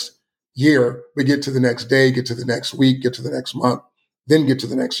the next year, but get to the next day, get to the next week, get to the next month, then get to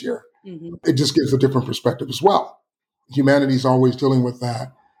the next year. Mm-hmm. It just gives a different perspective as well. Humanity's always dealing with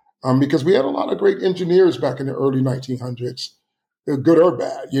that because we had a lot of great engineers back in the early 1900s, good or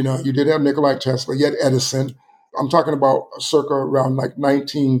bad. You did have Nikola Tesla, you had Edison. I'm talking about circa around like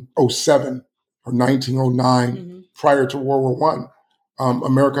 1907 or 1909, prior to World War I.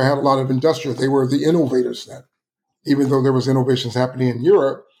 America had a lot of industrial. They were the innovators then, even though there was innovations happening in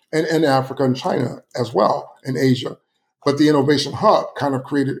Europe and Africa and China as well, and Asia. But the innovation hub kind of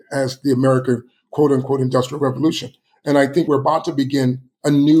created as the American quote unquote industrial revolution. And I think we're about to begin a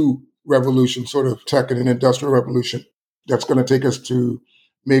new revolution, sort of tech and an industrial revolution, that's going to take us to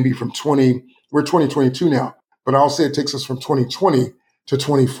maybe we're 2022 now, but I'll say it takes us from 2020 to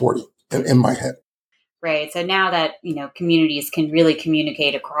 2040 in my head. Right. So now that, communities can really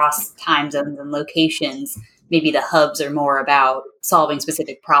communicate across time zones and locations, maybe the hubs are more about solving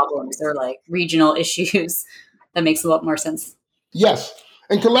specific problems or like regional issues. That makes a lot more sense. Yes.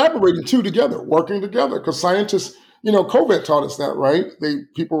 And collaborating too together, working together, because scientists, COVID taught us that, right?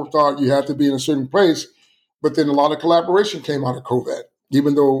 People thought you had to be in a certain place, but then a lot of collaboration came out of COVID,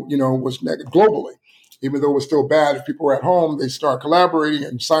 even though, it was negative globally, even though it was still bad. If people were at home, they start collaborating,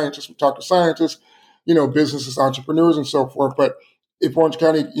 and scientists would talk to scientists, businesses, entrepreneurs, and so forth. But if Orange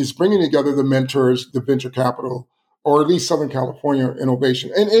County is bringing together the mentors, the venture capital, or at least Southern California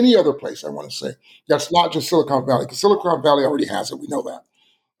innovation, and any other place, I want to say, that's not just Silicon Valley, because Silicon Valley already has it. We know that.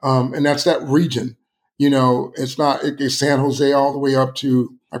 And that's that region. It's San Jose all the way up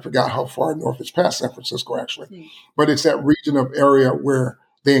to, I forgot how far north it's past San Francisco, actually. But it's that region of area where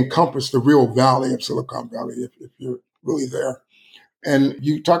they encompass the real valley of Silicon Valley, if you're really there. And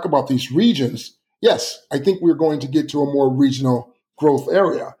you talk about these regions. Yes, I think we're going to get to a more regional growth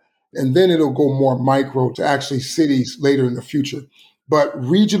area. And then it'll go more micro to actually cities later in the future. But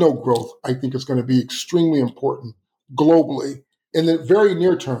regional growth, I think, is going to be extremely important globally in the very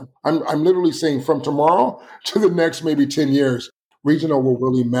near term. I'm literally saying from tomorrow to the next maybe 10 years, regional will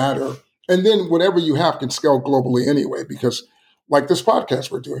really matter. And then whatever you have can scale globally anyway, because like this podcast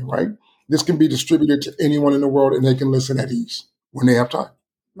we're doing, right? This can be distributed to anyone in the world and they can listen at ease when they have time.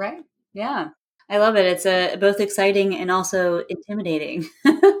 Right. Yeah. I love it. It's both exciting and also intimidating.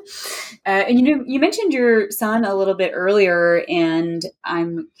 And you mentioned your son a little bit earlier, and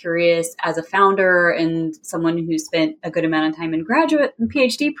I'm curious, as a founder and someone who spent a good amount of time in graduate and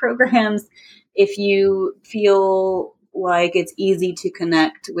PhD programs, if you feel like it's easy to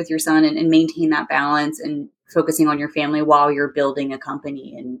connect with your son and maintain that balance and focusing on your family while you're building a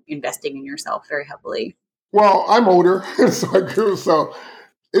company and investing in yourself very heavily? Well, I'm older, so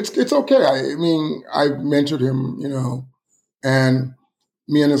it's okay. I mean, I've mentored him, and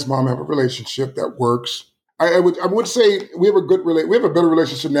me and his mom have a relationship that works. I would say we have we have a better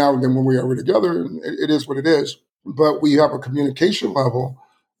relationship now than when we were together. And it is what it is, but we have a communication level,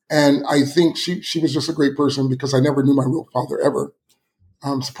 and I think she was just a great person because I never knew my real father ever.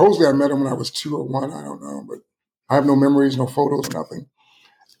 Supposedly I met him when I was 2 or 1. I don't know, but I have no memories, no photos, nothing.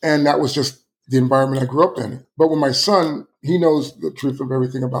 And that was just the environment I grew up in. But with my son, he knows the truth of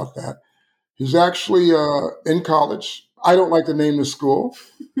everything about that. He's actually in college. I don't like to name the school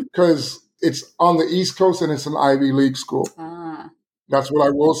because it's on the East Coast and it's an Ivy League school. That's what I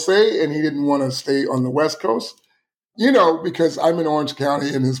will say. And he didn't want to stay on the West Coast, because I'm in Orange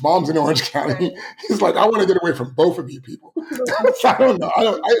County and his mom's in Orange County. Right. He's like, I want to get away from both of you people. So I don't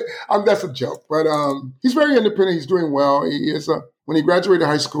know. That's a joke. But he's very independent. He's doing well. He is when he graduated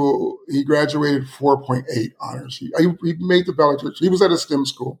high school, he graduated 4.8 honors. He made the valedictorian. He was at a STEM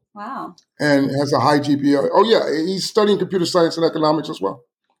school. Wow. And has a high GPA. Oh, yeah. He's studying computer science and economics as well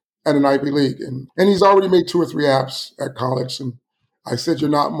at an Ivy League. And he's already made 2 or 3 apps at college. And I said, you're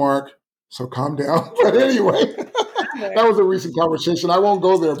not, Mark, so calm down. But anyway, that was a recent conversation. I won't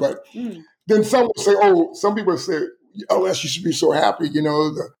go there. But then some people say, LS, you should be so happy.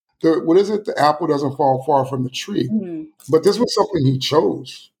 What is it? The apple doesn't fall far from the tree. Mm-hmm. But this was something he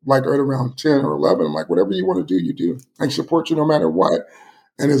chose, like at around 10 or 11. I'm like, whatever you want to do, you do. I support you no matter what.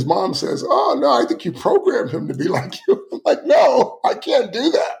 And his mom says, oh, no, I think you programmed him to be like you. I'm like, no, I can't do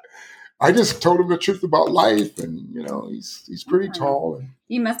that. I just told him the truth about life. And, he's pretty tall. And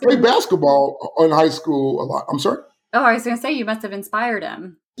you must have played basketball in high school a lot. I'm sorry? Oh, I was going to say, you must have inspired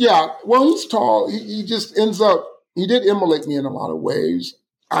him. Yeah. Well, he's tall. He just ends up, he did emulate me in a lot of ways.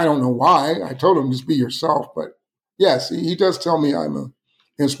 I don't know why. I told him just be yourself. But yes, he does tell me I'm an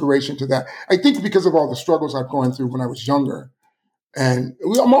inspiration to that. I think because of all the struggles I've gone through when I was younger. And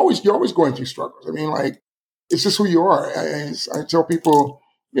you're always going through struggles. I mean, like, it's just who you are. I tell people,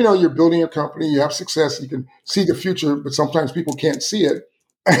 you're building a company, you have success, you can see the future, but sometimes people can't see it.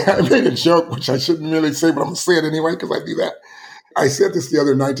 I made a joke, which I shouldn't really say, but I'm going to say it anyway because I do that. I said this the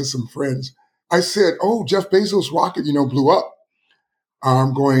other night to some friends. I said, oh, Jeff Bezos' rocket, blew up.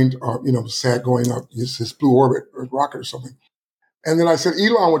 Going up, his Blue Orbit or rocket or something. And then I said,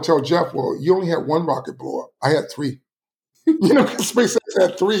 Elon would tell Jeff, well, you only had 1 rocket blow up. I had 3. Because SpaceX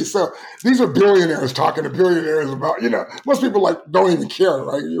had 3. So these are billionaires talking to billionaires about, most people don't even care,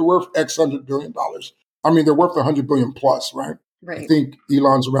 right? You're worth X $100 billion. I mean, they're worth $100 billion plus, right? Right. I think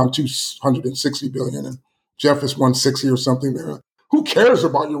Elon's around $260 billion and Jeff is 160 or something there. Who cares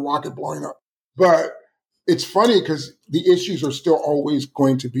about your rocket blowing up? But it's funny because the issues are still always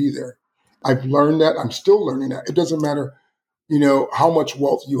going to be there. I've learned that. I'm still learning that. It doesn't matter, how much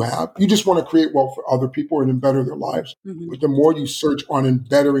wealth you have. You just want to create wealth for other people and then better their lives. Mm-hmm. But the more you search on in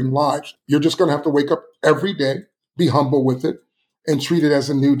bettering lives, you're just going to have to wake up every day, be humble with it, and treat it as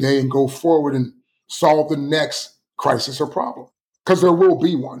a new day and go forward and solve the next crisis or problem. Because there will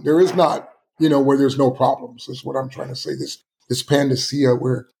be one. There is not, where there's no problems. Is what I'm trying to say. This panacea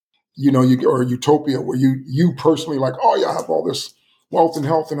where, or utopia where you personally oh yeah, I have all this wealth and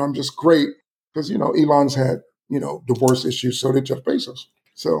health and I'm just great. Because, Elon's had, divorce issues. So did Jeff Bezos.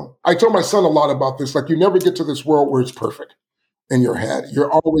 So I told my son a lot about this. You never get to this world where it's perfect in your head.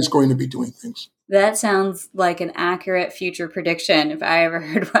 You're always going to be doing things. That sounds like an accurate future prediction if I ever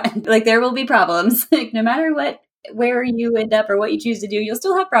heard one. There will be problems. No matter where you end up or what you choose to do, you'll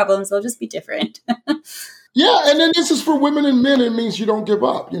still have problems. They'll just be different. Yeah, and then this is for women and men. It means you don't give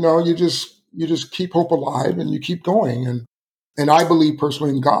up. You just keep hope alive and you keep going. And I believe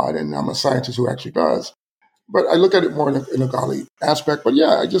personally in God, and I'm a scientist who actually does. But I look at it more in a godly aspect. But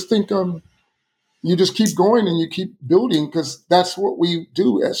yeah, I just think you just keep going and you keep building because that's what we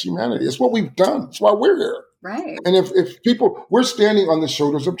do as humanity. It's what we've done. It's why we're here. Right. And if people, we're standing on the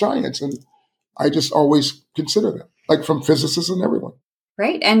shoulders of giants, and I just always consider them, from physicists and everyone.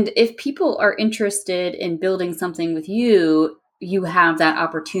 Right. And if people are interested in building something with you, you have that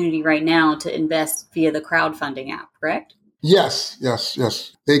opportunity right now to invest via the crowdfunding app, correct? Yes.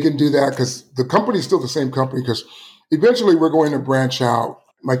 They can do that because the company is still the same company because eventually we're going to branch out.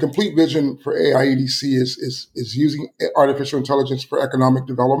 My complete vision for AIEDC is using artificial intelligence for economic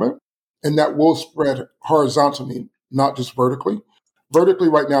development, and that will spread horizontally, not just vertically. Vertically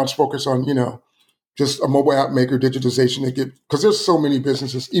right now it's focused on, just a mobile app maker, digitization, because there's so many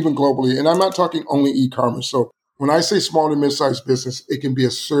businesses, even globally. And I'm not talking only e-commerce. So when I say small to mid-sized business, it can be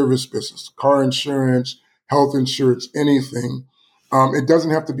a service business, car insurance, health insurance, anything. It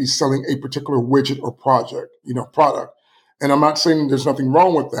doesn't have to be selling a particular widget or product. And I'm not saying there's nothing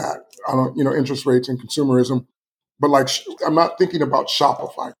wrong with that. I don't, interest rates and consumerism, but like, I'm not thinking about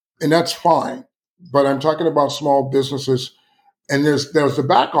Shopify, and that's fine. But I'm talking about small businesses, and there's the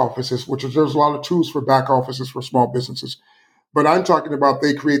back offices, there's a lot of tools for back offices for small businesses. But I'm talking about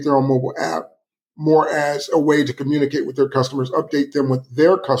they create their own mobile app more as a way to communicate with their customers, update them with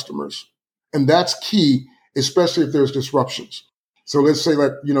their customers. And that's key, especially if there's disruptions. So let's say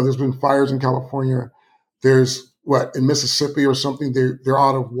there's been fires in California. There's in Mississippi or something, they're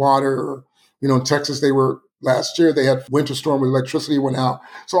out of water. Or, in Texas, last year, they had winter storm where electricity went out.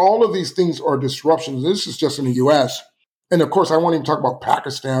 So all of these things are disruptions. This is just in the U.S. And of course, I won't even talk about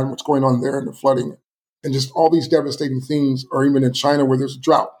Pakistan, what's going on there and the flooding and just all these devastating things, or even in China where there's a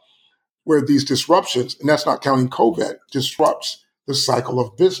drought, where these disruptions, and that's not counting COVID, disrupts the cycle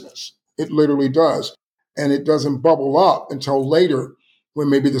of business. It literally does. And it doesn't bubble up until later when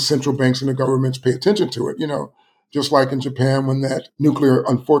maybe the central banks and the governments pay attention to it, just like in Japan when that nuclear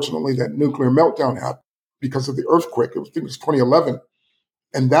meltdown happened because of the earthquake. I think it was 2011.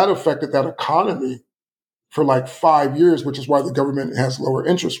 And that affected that economy for like 5 years, which is why the government has lower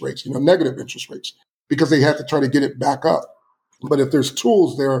interest rates, negative interest rates, because they had to try to get it back up. But if there's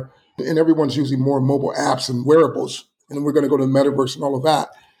tools there, and everyone's using more mobile apps and wearables, and we're going to go to the metaverse and all of that,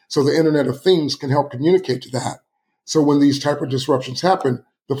 so the Internet of Things can help communicate to that. So when these type of disruptions happen,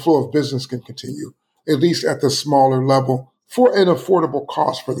 the flow of business can continue, at least at the smaller level, for an affordable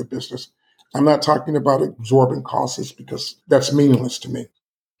cost for the business. I'm not talking about exorbitant costs because that's meaningless to me.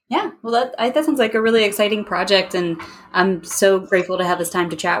 Yeah, well, that sounds like a really exciting project, and I'm so grateful to have this time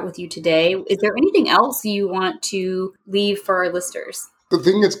to chat with you today. Is there anything else you want to leave for our listeners? The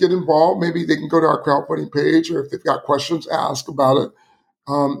thing is, get involved. Maybe they can go to our crowdfunding page, or if they've got questions, ask about it,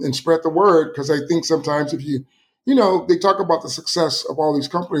 and spread the word. Because I think sometimes if they talk about the success of all these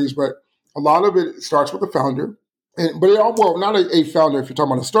companies, but a lot of it starts with the founder. Not a founder. If you're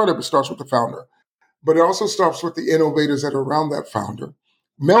talking about a startup, it starts with the founder. But it also starts with the innovators that are around that founder,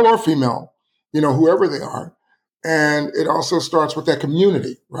 male or female, whoever they are. And it also starts with that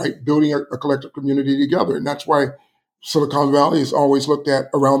community, right? Building a collective community together. And that's why Silicon Valley is always looked at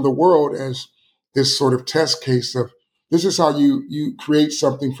around the world as this sort of test case of this is how you create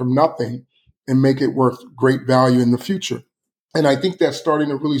something from nothing and make it worth great value in the future. And I think that's starting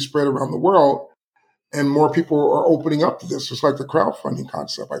to really spread around the world. And more people are opening up to this, just like the crowdfunding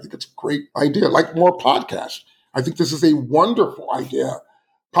concept. I think it's a great idea, like more podcasts. I think this is a wonderful idea,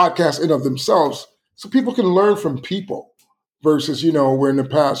 podcasts in of themselves, so people can learn from people versus, where in the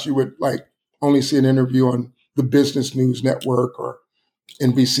past you would only see an interview on the Business News Network or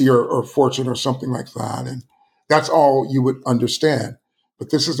NBC or Fortune or something like that. And that's all you would understand.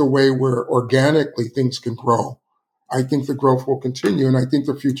 But this is a way where organically things can grow. I think the growth will continue, and I think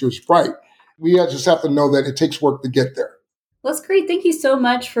the future is bright. We just have to know that it takes work to get there. Well, that's great. Thank you so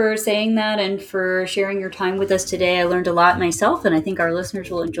much for saying that and for sharing your time with us today. I learned a lot myself, and I think our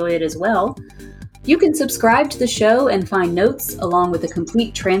listeners will enjoy it as well. You can subscribe to the show and find notes along with a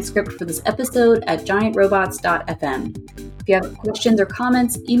complete transcript for this episode at giantrobots.fm. If you have questions or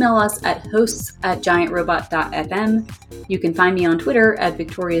comments, email us at hosts@giantrobot.fm. You can find me on Twitter at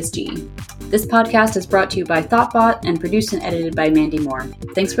VictoriousG. This podcast is brought to you by Thoughtbot and produced and edited by Mandy Moore.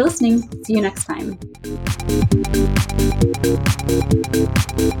 Thanks for listening. See you next time.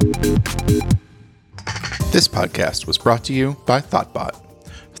 This podcast was brought to you by Thoughtbot.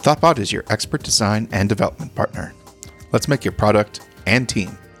 Thoughtbot is your expert design and development partner. Let's make your product and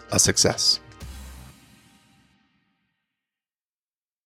team a success.